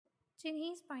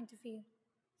Jinhee's point of view.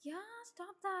 Yeah,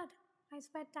 stop that. I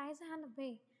sped Ty's hand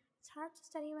away. It's hard to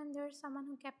study when there's someone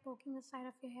who kept poking the side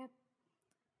of your hip.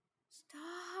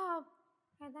 Stop!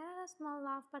 I then had a small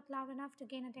laugh, but loud enough to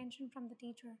gain attention from the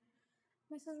teacher.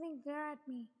 Mrs. Lee glared at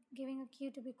me, giving a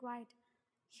cue to be quiet.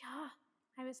 Yeah,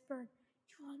 I whispered.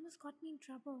 You almost got me in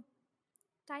trouble.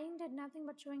 Tying did nothing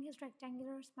but showing his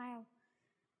rectangular smile.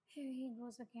 Here he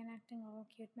goes again, acting all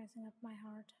cute, messing up my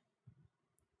heart.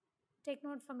 Take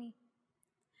note for me.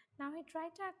 Now he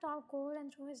tried to act all cold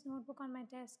and threw his notebook on my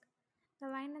desk. The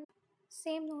line in the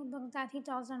same notebook that he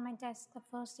tossed on my desk the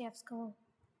first day of school.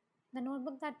 The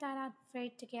notebook that tied our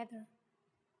fate together.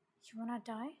 You wanna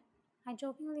die? I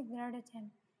jokingly glared at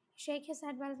him. He shook his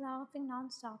head while laughing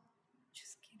non-stop.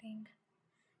 Just kidding.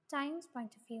 Time's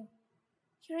point of view.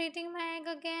 You're eating my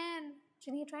egg again.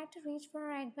 Ginny tried to reach for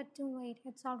her egg, but too late.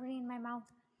 It's already in my mouth.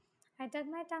 I dug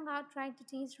my tongue out, tried to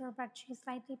tease her, but she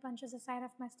slightly punches the side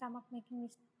of my stomach, making me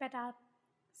spit out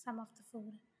some of the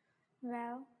food.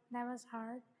 Well, that was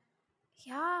hard.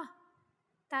 Yeah,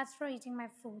 that's for eating my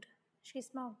food. She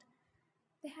smoked.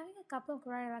 They're having a couple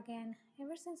quarrel again.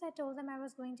 Ever since I told them I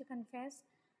was going to confess,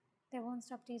 they won't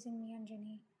stop teasing me and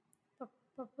Ginny. But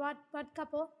what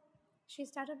couple? She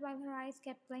stuttered while her eyes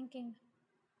kept blinking.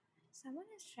 Someone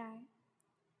is shy.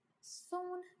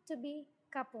 Soon to be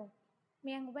couple.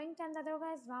 Myung winked and the other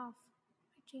guys laughed.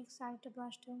 My cheeks started to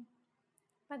blush too.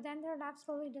 But then their laughs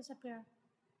slowly disappeared.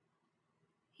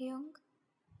 Hyung?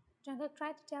 Jungkook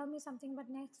tried to tell me something, but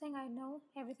next thing I know,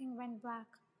 everything went black.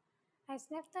 I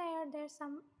sniffed the air. There's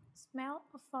some smell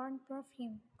of foreign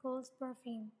perfume, Cole's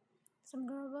perfume. Some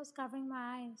girl was covering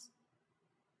my eyes.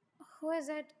 Who is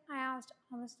it? I asked,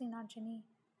 obviously not Jenny.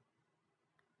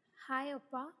 Hi,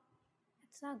 Oppa.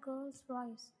 It's a girl's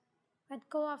voice. Let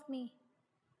go of me.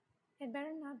 It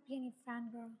better not be any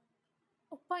fangirl.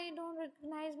 Oppa, you don't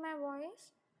recognize my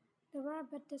voice? There were a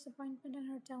bit disappointment in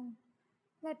her tone.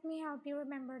 Let me help you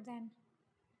remember then.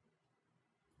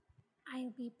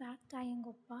 I'll be back tying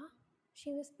Oppa.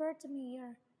 She whispered to me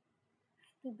ear.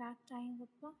 I'll be back tying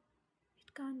Oppa.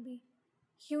 It can't be.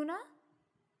 Yuna?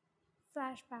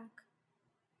 Flashback.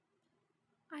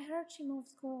 I heard she moved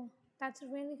school. That's a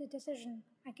really good decision.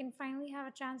 I can finally have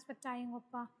a chance with tying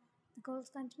Oppa. The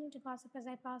girls continued to gossip as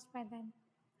I passed by them.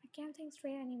 I can't think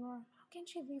straight anymore. How can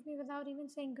she leave me without even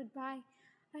saying goodbye?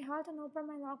 I halted and opened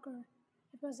my locker.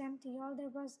 It was empty. All there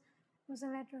was a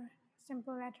letter, a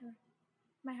simple letter.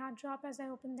 My heart dropped as I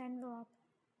opened the envelope.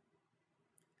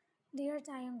 Dear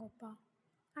Tayangopa,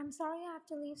 I'm sorry I have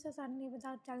to leave so suddenly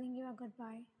without telling you a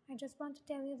goodbye. I just want to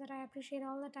tell you that I appreciate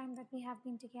all the time that we have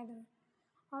been together.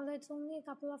 Although it's only a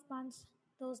couple of months,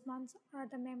 those months are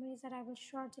the memories that I will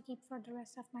sure to keep for the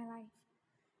rest of my life.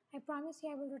 I promise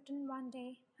you I will return one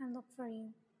day and look for you.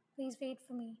 Please wait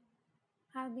for me.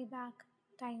 I'll be back,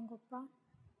 Tayangopa.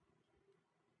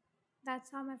 That's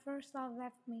how my first love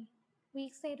left me.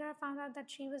 Weeks later, I found out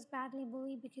that she was badly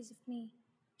bullied because of me.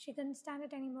 She couldn't stand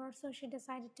it anymore, so she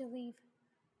decided to leave.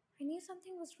 I knew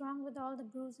something was wrong with all the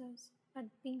bruises, but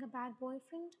being a bad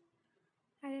boyfriend,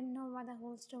 I didn't know about the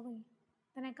whole story.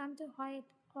 Then I come to hate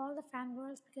all the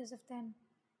fangirls because of them.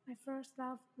 My first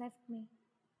love left me.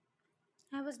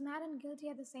 I was mad and guilty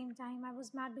at the same time. I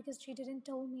was mad because she didn't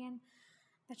tell me and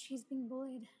that she's being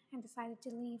bullied and decided to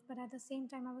leave, but at the same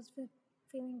time I was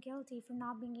feeling guilty for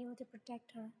not being able to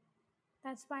protect her.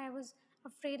 That's why I was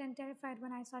afraid and terrified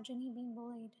when I saw Ginny being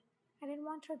bullied. I didn't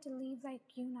want her to leave like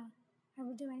Yuna. I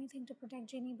would do anything to protect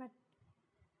Ginny, but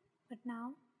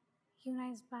now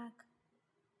Yuna is back.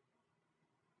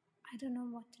 I don't know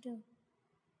what to do.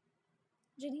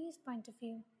 Ginny's point of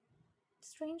view. The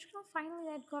strange girl finally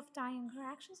let go of tying. Her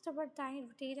actions toward Ty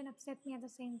irritate and upset me at the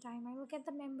same time. I look at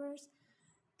the members.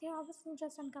 They're obviously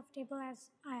just uncomfortable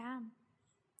as I am.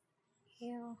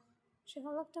 Ew. Shiva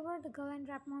looked over the girl and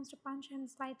Rap Monster punched him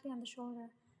slightly on the shoulder.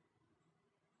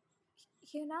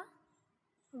 Yuna?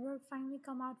 A word finally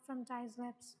come out from Ty's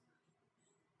lips.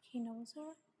 He knows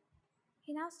her?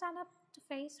 He now stand up to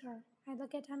face her. I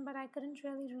look at him, but I couldn't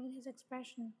really read his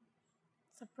expression.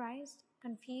 Surprised?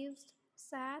 Confused?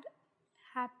 Sad?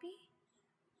 Happy?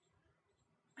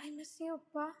 I miss you,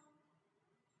 Pa.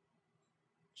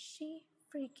 She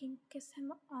freaking kissed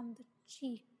him on the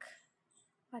cheek.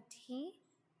 But he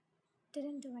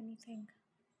didn't do anything.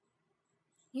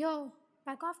 Yo,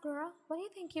 back off, girl. What do you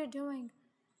think you're doing?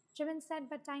 Jimin said,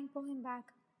 but Tang pulled him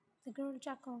back. The girl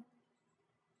chuckled.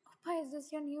 Oppa, is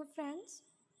this your new friends?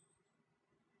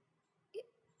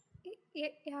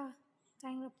 Yeah,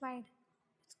 Tang replied.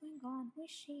 What's going on? Who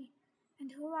is she? And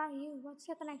who are you? What's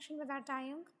your connection with our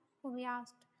Taeyong? Obi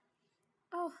asked.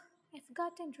 Oh, I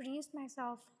forgot to introduce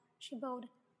myself, she bowed.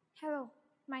 Hello,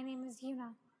 my name is Yuna.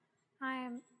 I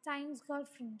am Tying's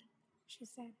girlfriend, she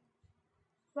said.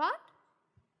 What?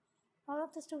 All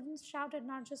of the students shouted,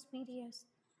 not just BTS.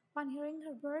 Upon hearing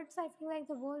her words, I feel like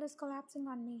the world is collapsing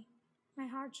on me. My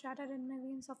heart shattered in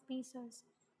millions of pieces.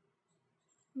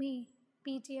 Me,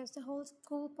 BTS, the whole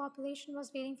school population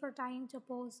was waiting for Tying to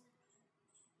oppose,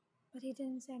 but he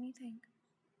didn't say anything.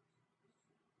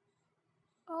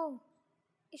 Oh,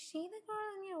 is she the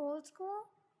girl in your old school?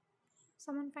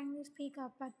 Someone finally speak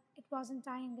up, but it wasn't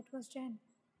Tying, it was Jen.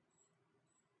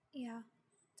 Yeah,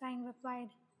 Tying replied.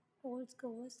 Old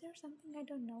school, was there something I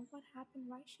don't know? What happened?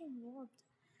 Why is she involved?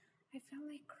 I felt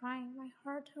like crying. My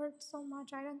heart hurt so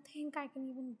much I don't think I can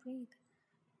even breathe.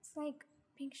 It's like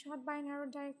being shot by an arrow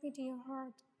directly to your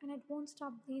heart, and it won't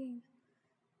stop bleeding.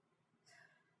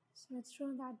 So it's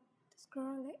true that this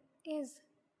girl is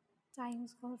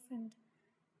Taeyong's girlfriend.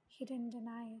 He didn't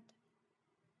deny it.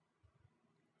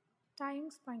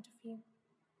 Taeyong's point of view.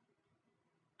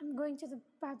 I'm going to the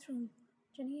bathroom.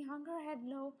 Jenny hung her head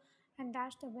low and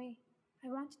dashed away. I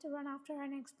wanted to run after her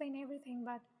and explain everything,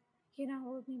 but Yuna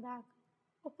held me back.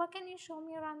 Oppa, can you show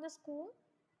me around the school?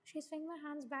 She swung my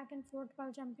hands back and forth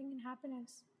while jumping in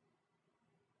happiness.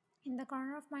 In the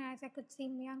corner of my eyes, I could see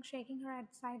Myung shaking her head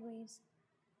sideways.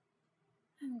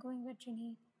 I'm going with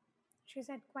Jinhee, she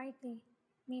said quietly.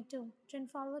 Me too. Jin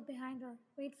followed behind her.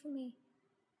 Wait for me.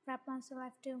 Rap Monster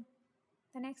left too.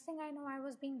 The next thing I know, I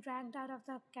was being dragged out of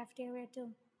the cafeteria too.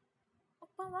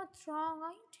 Oppa, what's wrong?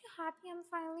 Aren't you happy I'm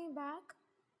finally back?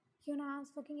 Yuna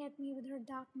asked, looking at me with her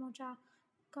dark mocha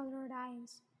colored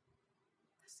eyes.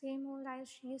 The same old eyes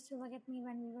she used to look at me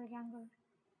when we were younger.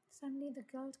 Suddenly, the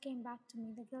guilt came back to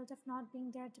me, the guilt of not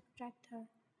being there to protect her.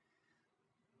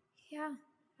 Yeah,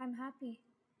 I'm happy.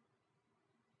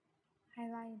 I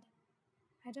lied.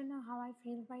 I don't know how I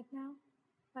feel right now,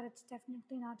 but it's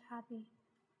definitely not happy.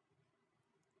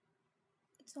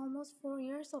 It's almost 4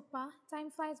 years, Oppa.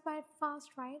 Time flies by fast,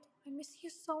 right? I miss you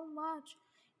so much.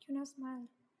 Yuna smiled.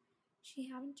 She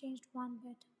haven't changed one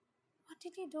bit. What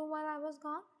did you do while I was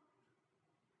gone?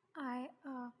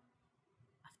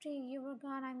 After you were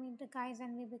gone, I met the guys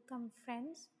and we become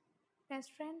friends.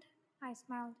 Best friend? I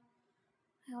smiled.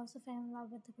 I also fell in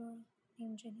love with the girl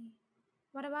named Jenny.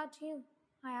 What about you?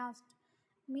 I asked.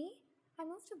 Me? I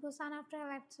moved to Busan after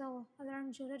I left Seoul. I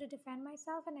learned judo to defend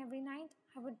myself, and every night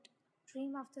I would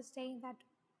dream of this day that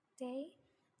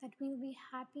we'll be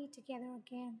happy together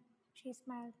again. She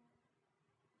smiled.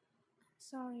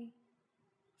 Sorry.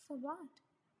 For what?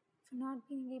 For not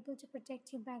being able to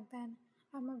protect you back then.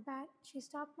 I'm a bad. She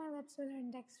stopped my lips with her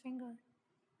index finger.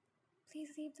 Please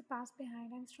leave the past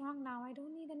behind. I'm strong now. I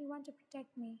don't need anyone to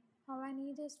protect me. All I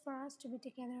need is for us to be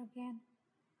together again.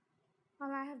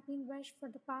 All I have been wished for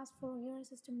the past 4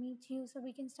 years is to meet you so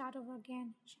we can start over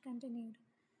again, she continued.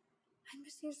 I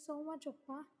miss you so much,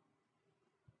 Oppa.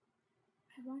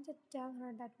 I wanted to tell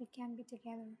her that we can be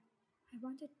together. I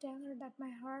wanted to tell her that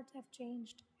my heart have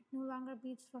changed. It no longer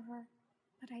beats for her.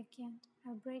 But I can't.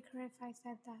 I'll break her if I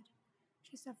said that.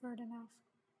 She suffered enough.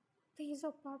 Please,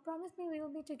 Oppa, promise me we'll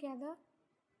be together.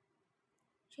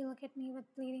 She looked at me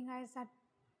with bleeding eyes that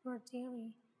were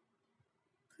teary.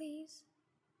 Please.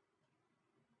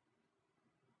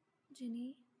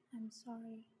 Ginny, I'm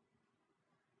sorry.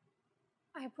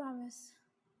 I promise.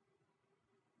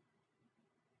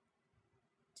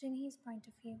 Ginny's point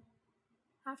of view.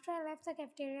 After I left the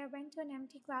cafeteria, I went to an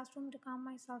empty classroom to calm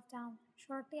myself down.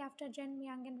 Shortly after, Jin,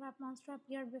 Myung, and Rap Monster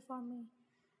appeared before me.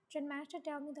 Jin managed to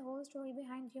tell me the whole story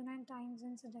behind Yuna and Time's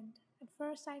incident. At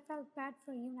first, I felt bad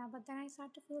for Yuna, but then I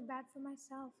started to feel bad for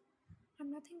myself.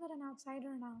 I'm nothing but an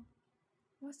outsider now.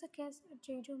 Was the kiss at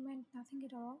Jeju meant nothing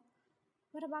at all?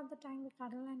 What about the time we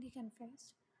cuddled and he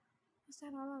confessed? Was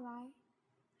that all a lie?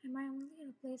 Am I only a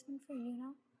replacement for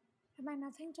Yuna? Am I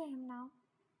nothing to him now?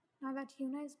 Now that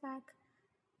Yuna is back,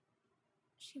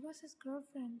 she was his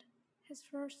girlfriend, his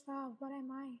first love. What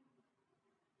am I?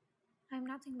 I'm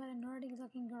nothing but a nerdy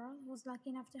looking girl who was lucky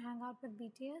enough to hang out with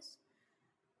BTS.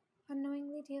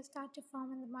 Unknowingly, tears started to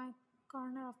form in my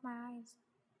corner of my eyes.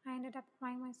 I ended up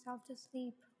crying myself to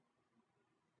sleep.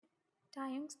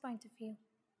 Taeyong's point of view.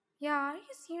 Yeah, are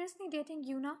you seriously dating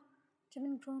Yuna?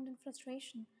 Jimin groaned in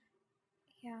frustration.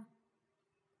 Yeah.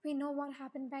 We know what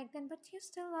happened back then, but you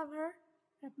still love her?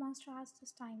 Red Monster asked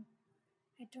this time.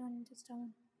 I turned into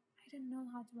stone. I didn't know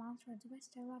how to answer. Do I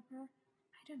still love her?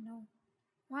 I don't know.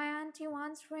 Why aren't you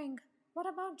answering? What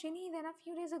about Ginny? Then a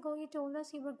few days ago you told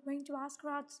us you were going to ask her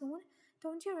out soon.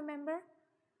 Don't you remember?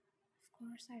 Of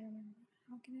course I remember.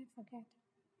 How can I forget?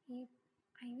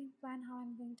 I even planned how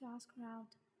I'm going to ask her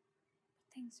out.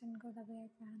 But things didn't go the way I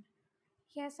planned.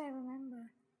 Yes, I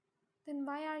remember. Then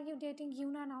why are you dating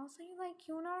Yuna now? So you like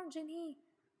Yuna or Jinhee?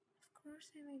 course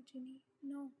I like Ginny.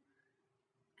 No,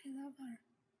 I love her.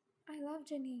 I love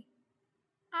Ginny.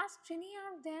 Ask Ginny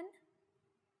out then.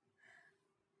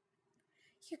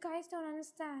 You guys don't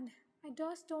understand. I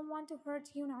just don't want to hurt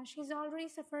Yuna. She's already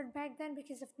suffered back then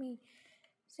because of me.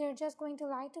 So you're just going to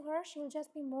lie to her? She'll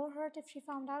just be more hurt if she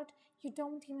found out you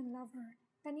don't even love her.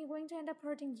 Then you're going to end up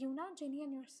hurting Yuna, Ginny,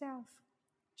 and yourself.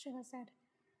 Shiva said.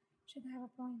 Shiva have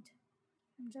a point.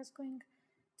 I'm just going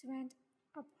to end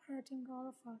up hurting all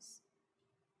of us.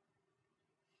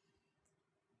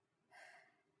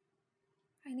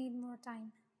 I need more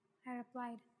time, I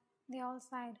replied. They all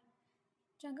sighed.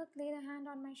 Jungkook laid a hand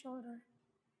on my shoulder.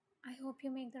 I hope you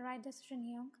make the right decision,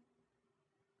 Young.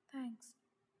 Thanks.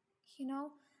 You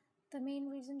know, the main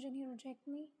reason Ginny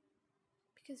rejected me?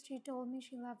 Because she told me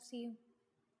she loves you.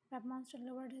 Red Monster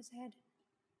lowered his head.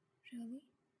 Really?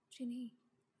 Ginny,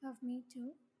 love me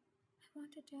too? I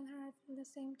want to tell her I feel the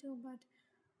same too, but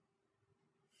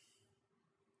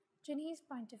Ginny's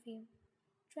point of view.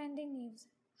 Trending news.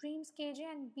 Dreams KJ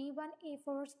and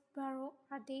B1A4's Burrow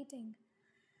are dating.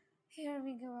 Here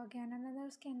we go again, another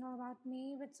scandal about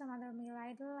me with some other male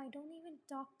idol I don't even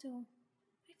talk to.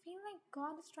 I feel like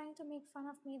God is trying to make fun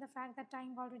of me, the fact that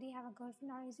Taeyang already have a girlfriend,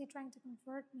 or is he trying to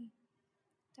comfort me?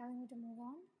 Telling me to move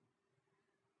on?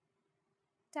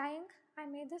 Taeyang, I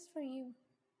made this for you.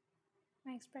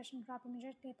 My expression dropped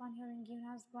immediately upon hearing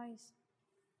Yuna's voice.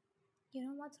 You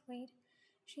know what's great?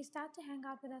 She started to hang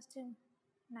out with us too.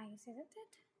 Nice, isn't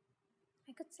it?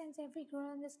 I could sense every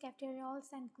girl in this cafeteria all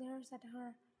send glares at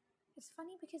her. It's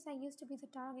funny because I used to be the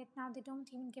target, now they don't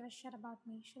even give a shit about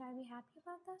me. Should I be happy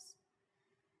about this?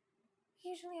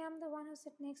 Usually I'm the one who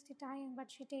sits next to Taeyang,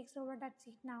 but she takes over that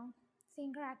seat now.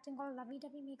 Seeing her acting all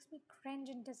lovey-dovey makes me cringe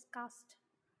in disgust.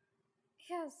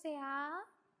 Here, say ah.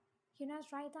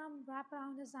 Yuna's right arm wrapped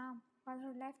around his arm, while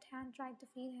her left hand tried to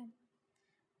feed him.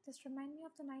 This reminds me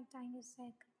of the night Taeyang is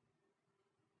sick.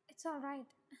 It's alright.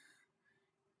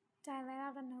 I let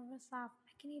out a nervous laugh.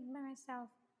 I can eat by myself.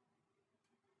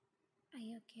 Are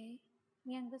you okay?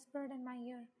 Myung whispered in my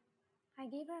ear. I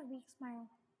gave her a weak smile.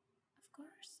 Of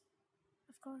course.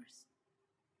 Of course.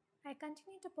 I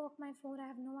continued to poke my food. I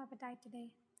have no appetite today.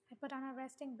 I put on a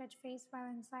resting bitch face while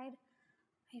inside.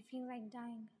 I feel like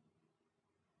dying.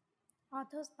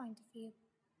 Author's point of view.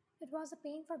 It was a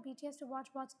pain for BTS to watch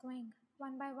what's going.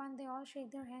 One by one, they all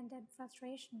shake their head in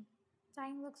frustration.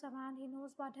 Taeyang looks around. He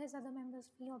knows what his other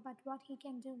members feel, but what he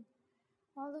can do.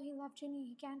 Although he loved Ginny,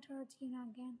 he can't hurt Yuna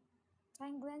again.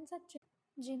 Taeyang glanced at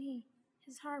Ginny.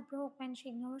 His heart broke when she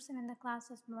ignores him in the class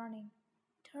this morning.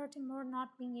 It hurt him more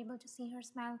not being able to see her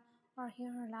smile or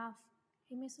hear her laugh.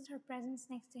 He misses her presence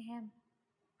next to him.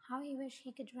 How he wished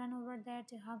he could run over there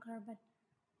to hug her, but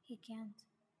he can't.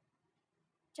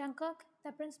 Jungkook,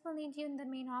 the principal needs you in the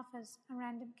main office, a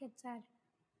random kid said.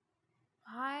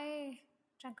 Why?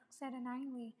 Jungkook said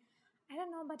annoyingly. I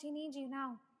don't know, but he needs you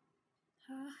now.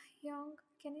 Young,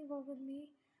 can you go with me?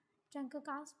 Jungkook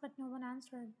asked, but no one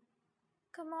answered.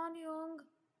 Come on, Young.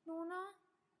 Luna?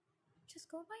 Just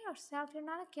go by yourself. You're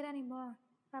not a kid anymore,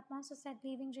 Rap Monster said,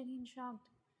 leaving Janine shocked.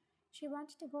 She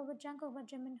wanted to go with Jungkook, but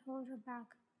Jimin held her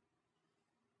back.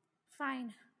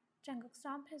 Fine. Jungkook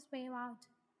stomped his way out.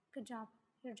 Good job.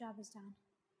 Your job is done.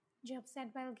 Job said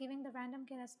while giving the random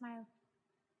kid a smile.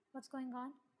 What's going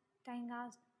on? Taeyang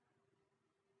asked.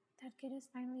 That kid is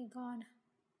finally gone.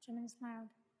 Jimin smiled.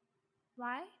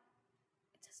 Why?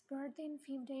 It's his birthday in a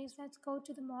few days. Let's go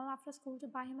to the mall after school to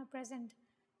buy him a present,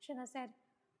 Shiva said.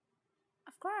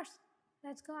 Of course.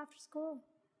 Let's go after school.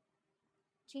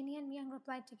 Jeannie and Myung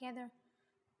replied together.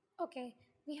 Okay,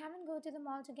 we haven't go to the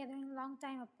mall together in a long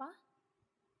time, Appa.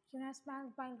 Yuna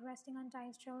smiled while resting on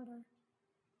Tai's shoulder.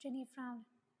 Ginny frowned.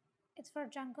 It's for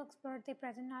Jungkook's birthday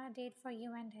present, not a date for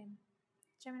you and him.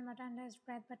 Jimin muttered under his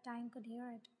breath, but Taeyang could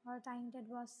hear it. All Taeyang did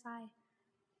was sigh.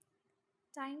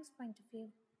 Taeyang's point of view.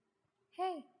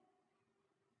 Hey!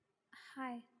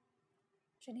 Hi.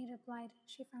 Ginny replied.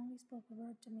 She finally spoke a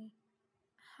word to me.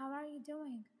 How are you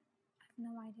doing? I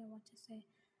have no idea what to say.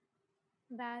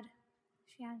 Bad,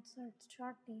 she answered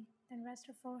shortly, then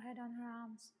rested her forehead on her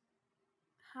arms.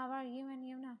 How are you and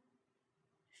Yuna?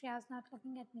 She asked, not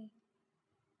looking at me.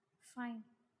 Fine.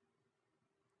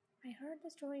 I heard the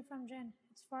story from Jin.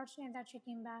 It's fortunate that she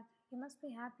came back. You must be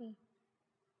happy.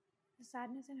 The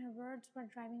sadness in her words were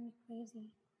driving me crazy.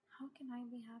 How can I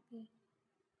be happy?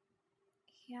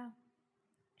 Yeah.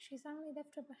 She suddenly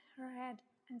lifted up her head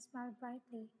and smiled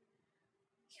brightly.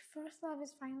 Your first love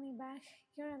is finally back.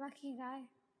 You're a lucky guy.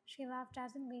 She laughed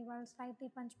dazzlingly while slightly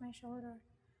punched my shoulder.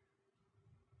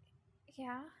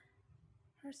 Yeah?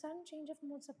 Her sudden change of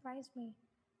mood surprised me.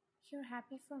 You're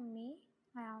happy for me?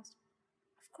 I asked.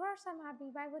 Of course I'm happy.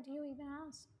 Why would you even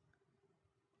ask?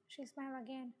 She smiled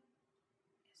again.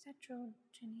 Is that true,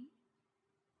 Jenny?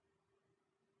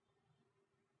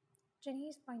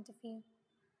 Jenny's point of view.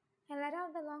 I let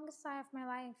out the longest sigh of my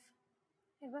life.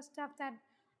 It was tough that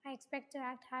I expect to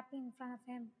act happy in front of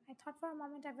him. I thought for a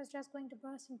moment I was just going to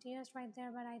burst in tears right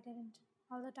there, but I didn't.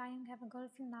 Although Taeyong have a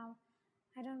girlfriend now,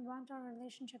 I don't want our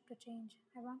relationship to change.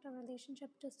 I want our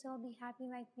relationship to still be happy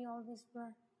like we always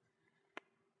were.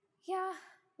 Yeah,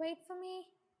 wait for me.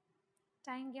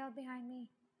 Taeyong yelled behind me.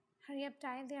 Hurry up,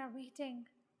 Ty, they are waiting.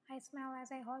 I smiled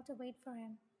as I halt to wait for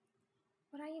him.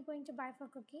 What are you going to buy for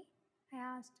Cookie? I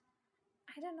asked.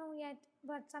 I don't know yet,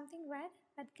 but something red?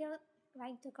 That girl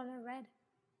liked the color red.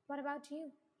 What about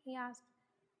you? He asked.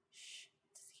 Shh,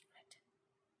 it's a secret.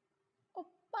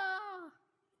 Oppa!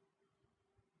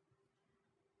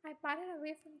 I parted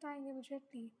away from Ty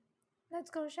immediately. Let's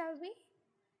go, shall we?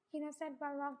 Hina said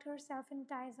while locked herself in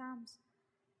Ty's arms.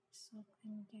 So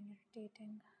clingy and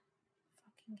irritating.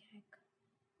 Fucking heck.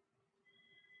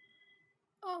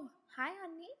 Oh, hi,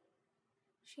 Annie.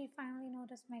 She finally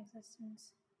noticed my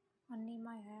existence. Annie,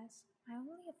 my ass. I'm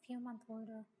only a few months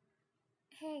older.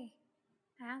 Hey,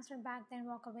 I answered back, then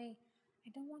walk away. I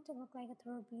don't want to look like a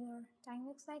third wheeler. Time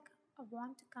looks like a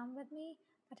want to come with me,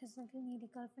 but his little needy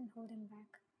girlfriend hold him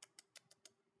back.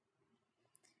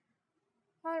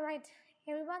 Alright,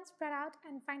 everyone spread out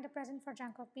and find a present for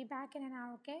Jungkook. Be back in an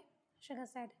hour, okay? Sugar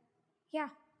said. Yeah,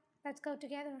 let's go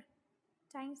together.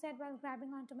 Tang said while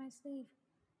grabbing onto my sleeve.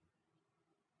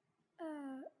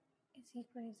 Is he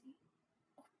crazy?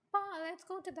 Pa, let's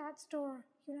go to that store,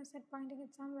 Yuna said, pointing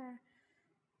it somewhere.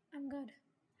 I'm good,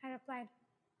 I replied.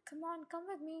 Come on, come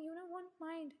with me, Yuna won't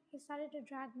mind. He started to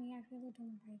drag me. I really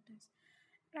don't like this.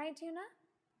 Right, Yuna?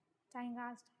 Tang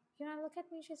asked. Yuna, look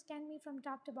at me. She scanned me from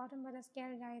top to bottom with a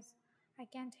scary eyes. I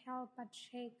can't help but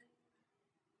shake.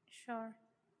 Sure.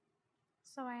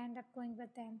 So I end up going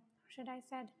with them. Or should I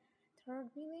said, third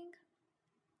wheeling?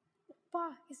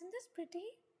 Pa, isn't this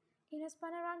pretty? Ina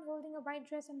spun around holding a white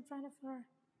dress in front of her.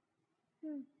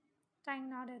 Tang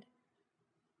nodded.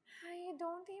 I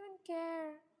don't even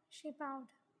care, she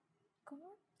bowed.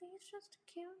 God, please just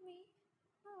kill me.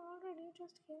 Oh, already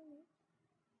just kill me.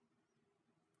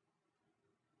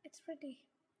 It's pretty,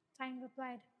 Tang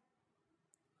replied.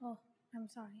 Oh, I'm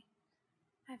sorry.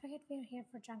 I forget we're here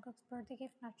for Jungkook's birthday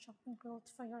gift, not shopping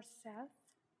clothes for yourself.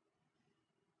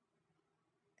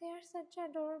 They are such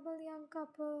an adorable young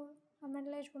couple, a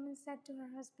middle-aged woman said to her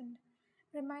husband.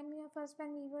 Remind me of us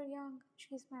when we were young,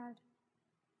 she smiled.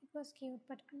 It was cute,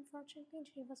 but unfortunately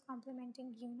she was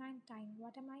complimenting Yuna and Time.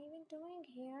 What am I even doing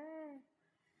here?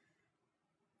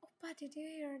 Oppa, did you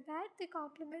hear that? They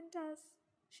compliment us.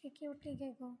 She cutely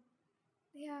giggled.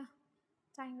 Yeah,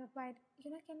 Time replied.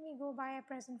 Yuna, can we go buy a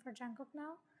present for Jungkook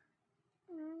now?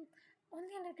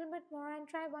 Only a little bit more and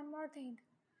try one more thing.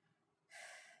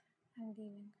 I'm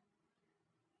leaving.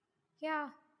 Yeah,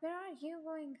 where are you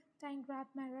going? Time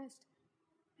grabbed my wrist.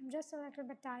 I'm just a little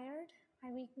bit tired. I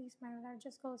weakly smiled. I'll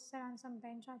just go sit on some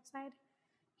bench outside.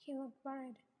 He looked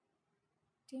worried.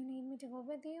 Do you need me to go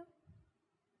with you?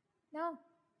 No.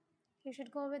 You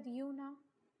should go with you now.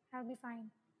 I'll be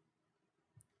fine.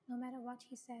 No matter what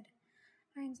he said.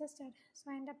 I insisted,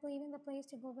 so I ended up leaving the place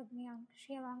to go with Myung.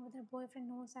 She, along with her boyfriend,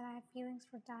 knows that I have feelings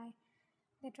for Tai.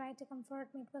 They tried to comfort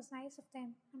me. It was nice of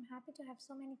them. I'm happy to have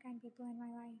so many kind people in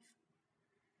my life.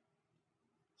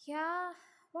 Yeah,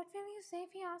 what will you say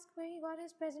if he asks where he got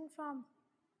his present from?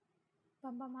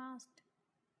 Bum Bum asked.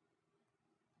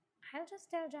 I'll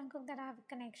just tell Jungkook that I have a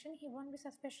connection. He won't be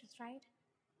suspicious, right?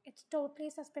 It's totally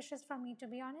suspicious from me, to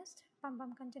be honest. Bum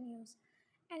Bum continues.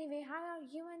 Anyway, how are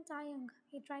you and Taeyong?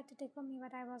 He tried to tickle me,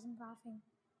 but I wasn't laughing.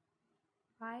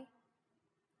 Why?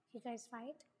 You guys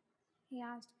fight? He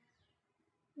asked.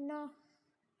 No,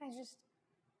 I just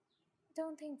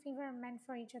don't think we were meant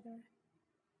for each other.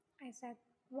 I said.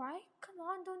 Why? Come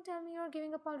on, don't tell me you're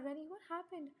giving up already. What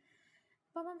happened?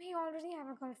 Bum Bum, he already have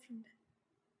a girlfriend.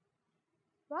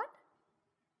 What?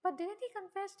 But didn't he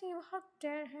confess to you? How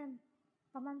dare him?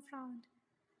 Bum Bum frowned.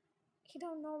 He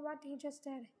don't know what he just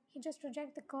did. He just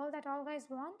reject the girl that all guys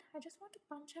want. I just want to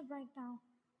punch him right now.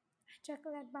 I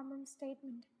chuckled at Bum Bum's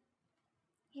statement.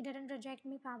 He didn't reject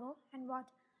me, Pabo. And what?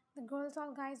 The girls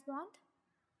all guys want?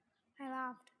 I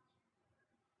laughed.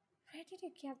 Where did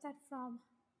you get that from?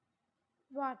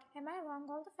 What? Am I wrong?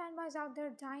 All the fanboys out there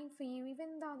dying for you.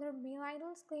 Even the other male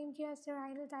idols claimed you as their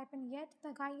idol type, and yet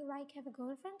the guy you like have a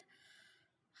girlfriend?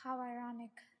 How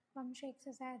ironic. Bum shakes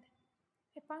his head.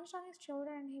 I punched on his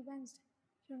shoulder and he winced.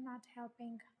 You're not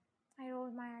helping. I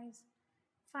rolled my eyes.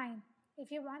 Fine.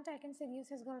 If you want, I can seduce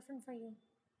his girlfriend for you.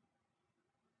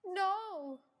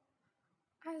 No!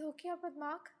 I'll hook you up with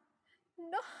Mark.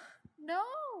 No!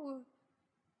 No!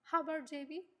 How about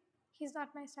JB? He's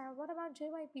not my star. What about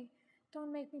JYP?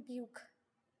 Don't make me puke.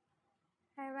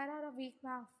 I let out a weak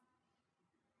laugh.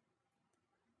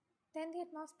 Then the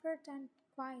atmosphere turned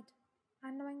quiet.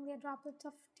 Unknowingly, droplets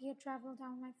of tear traveled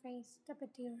down my face,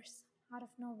 tepid tears, out of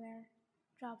nowhere,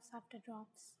 drops after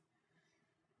drops.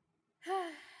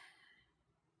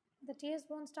 The tears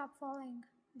won't stop falling.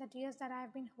 The tears that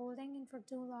I've been holding in for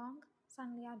too long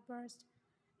suddenly outburst.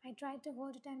 I tried to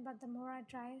hold it in, but the more I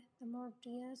tried, the more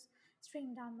tears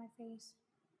streamed down my face.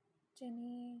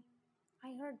 Jenny,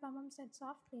 I heard Bumum said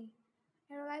softly.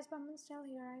 I realized Bumum's still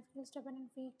here. I feel stupid and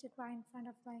weak to cry in front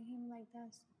of him like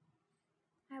this.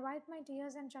 I wiped my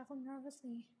tears and chuckled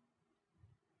nervously.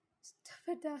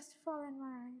 Stupid dust fall in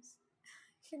my eyes.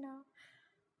 You know,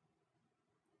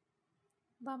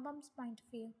 Bum Bum's point of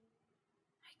view.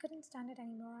 I couldn't stand it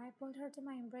anymore. I pulled her to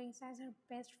my embrace. As her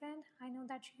best friend, I know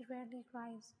that she rarely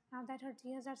cries. Now that her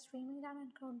tears are streaming down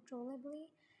uncontrollably,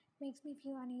 makes me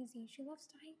feel uneasy. She loves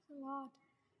dying a lot.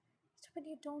 Stupid,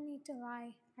 you don't need to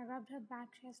lie. I rubbed her back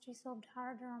as she sobbed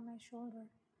harder on my shoulder.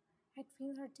 I'd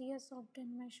feel her tears soaked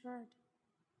in my shirt.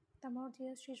 The more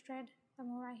tears she shed, the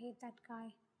more I hate that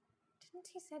guy. Didn't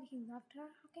he said he loved her?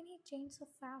 How can he change so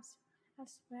fast? I'll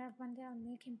swear one day I'll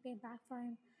make him pay back for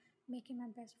him making my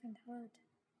best friend hurt.